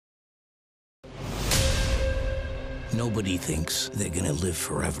Nobody thinks they're gonna live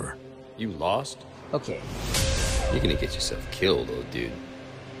forever. You lost? Okay. You're gonna get yourself killed, old dude.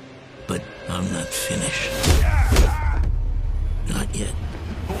 But I'm not finished. Not yet.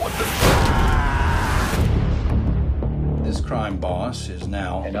 This crime boss is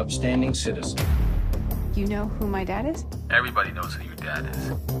now an upstanding citizen. You know who my dad is? Everybody knows who your dad is.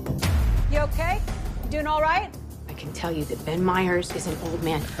 You okay? You doing all right? I can tell you that Ben Myers is an old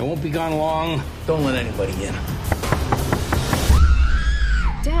man. I won't be gone long. Don't let anybody in.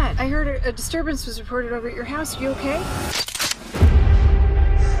 Dad, I heard a disturbance was reported over at your house. Are you okay?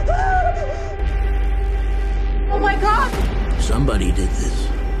 Oh my God! Somebody did this.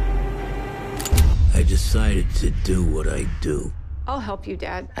 I decided to do what I do. I'll help you,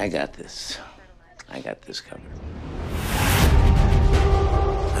 Dad. I got this. I got this covered.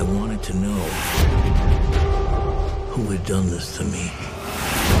 I wanted to know who had done this to me.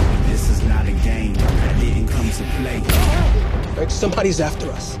 This is not a game. I didn't come to play. Like somebody's after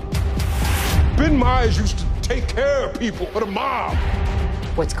us. Ben Myers used to take care of people for the mob.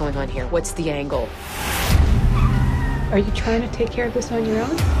 What's going on here? What's the angle? Are you trying to take care of this on your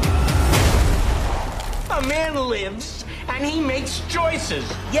own? A man lives and he makes choices.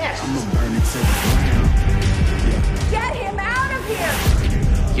 Yes. I'm gonna burn it to the ground. Get him out of here!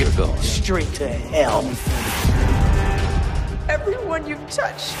 You're going Straight to hell. Everyone you've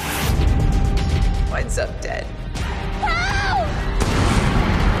touched winds up dead. Help!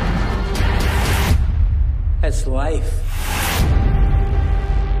 That's life.